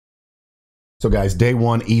So guys, day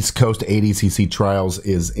one East Coast ADCC trials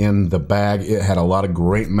is in the bag. It had a lot of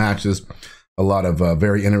great matches, a lot of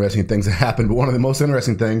very interesting things that happened. But one of the most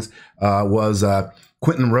interesting things was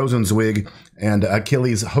Quentin Rosenzweig and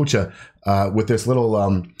Achilles Rocha with this little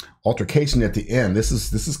altercation at the end. This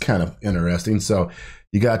is kind of interesting. So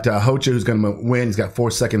you got Rocha, who's going to win. He's got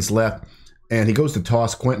 4 seconds left, and he goes to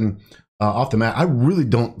toss Quentin off the mat. I really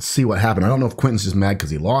don't see what happened. I don't know if Quentin's just mad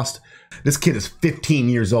because he lost. This kid is 15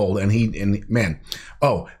 years old, and man.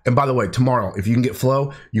 Oh, and by the way, tomorrow, if you can get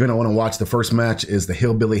Flow, you're gonna want to watch the first match. Is the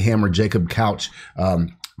Hillbilly Hammer Jacob Couch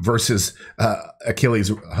versus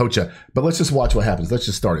Achilles Rocha. But let's just watch what happens. Let's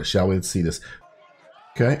just start it, shall we? Let's see this.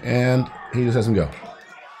 Okay, and he just has him go.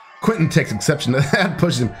 Quentin takes exception to that,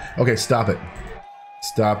 pushes him. Okay, stop it.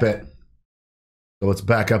 Stop it. So let's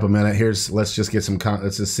back up a minute. Let's just get some.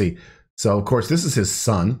 Let's just see. So of course, this is his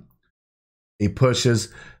son. He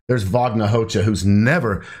pushes. There's Vagner Rocha, who's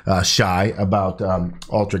never shy about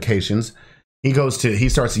altercations. He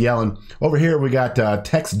starts yelling. Over here we got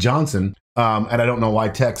Tex Johnson, and I don't know why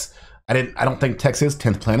Tex. I don't think Tex is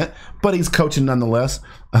 10th Planet, but he's coaching nonetheless.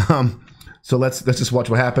 So let's just watch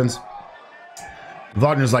what happens.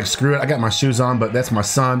 Wagner's like, screw it, I got my shoes on, but that's my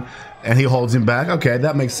son, and he holds him back. Okay,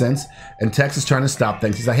 that makes sense. And Tex is trying to stop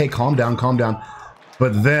things. He's like, hey, calm down, calm down.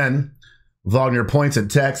 But then Vagner points at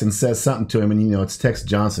Tex and says something to him, and you know it's Tex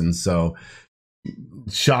Johnson, so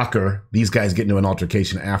shocker, these guys get into an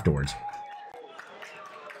altercation afterwards.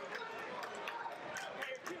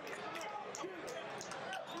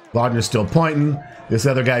 Wagner's still pointing. This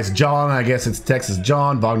other guy's John. I guess it's Tex's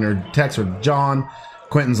John. Wagner, Tex, or John.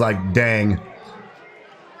 Quentin's like, dang.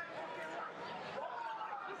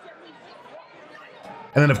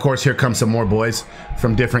 And then, of course, here comes some more boys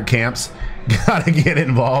from different camps. Gotta get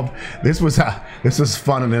involved. This was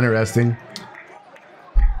fun and interesting.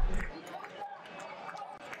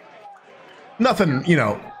 Nothing, you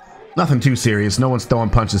know, nothing too serious. No one's throwing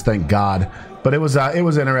punches, thank God. But it was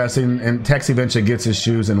interesting. And Tex eventually gets his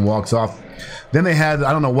shoes and walks off. Then they had,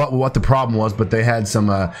 I don't know what the problem was, but they had some.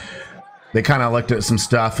 They kind of looked at some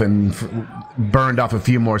stuff and burned off a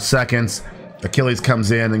few more seconds. Achilles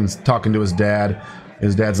comes in and he's talking to his dad.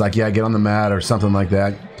 His dad's like, yeah, get on the mat or something like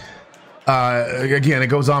that. Again, it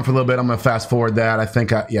goes on for a little bit. I'm going to fast forward that. I think,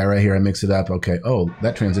 yeah, right here, I mix it up. Okay. Oh,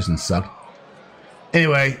 that transition sucked.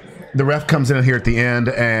 Anyway, the ref comes in here at the end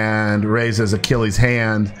and raises Achilles'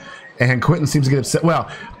 hand. And Quentin seems to get upset. Well,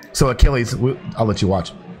 so Achilles, I'll let you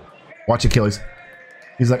watch. Watch Achilles.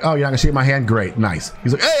 He's like, oh, you're not going to shake my hand? Great. Nice.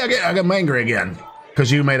 He's like, hey, I got angry again.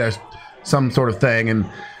 Because you made some sort of thing. And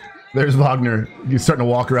there's Vagner. He's starting to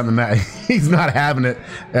walk around the mat. He's not having it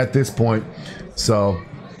at this point. So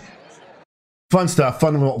fun stuff.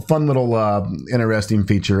 Fun little interesting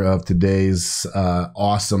feature of today's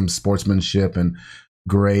awesome sportsmanship and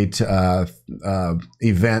great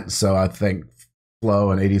event. So I think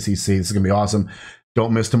Flow and ADCC, this is going to be awesome.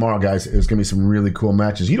 Don't miss tomorrow, guys. There's going to be some really cool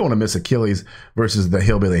matches. You don't want to miss Achilles versus the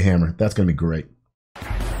Hillbilly Hammer. That's going to be great.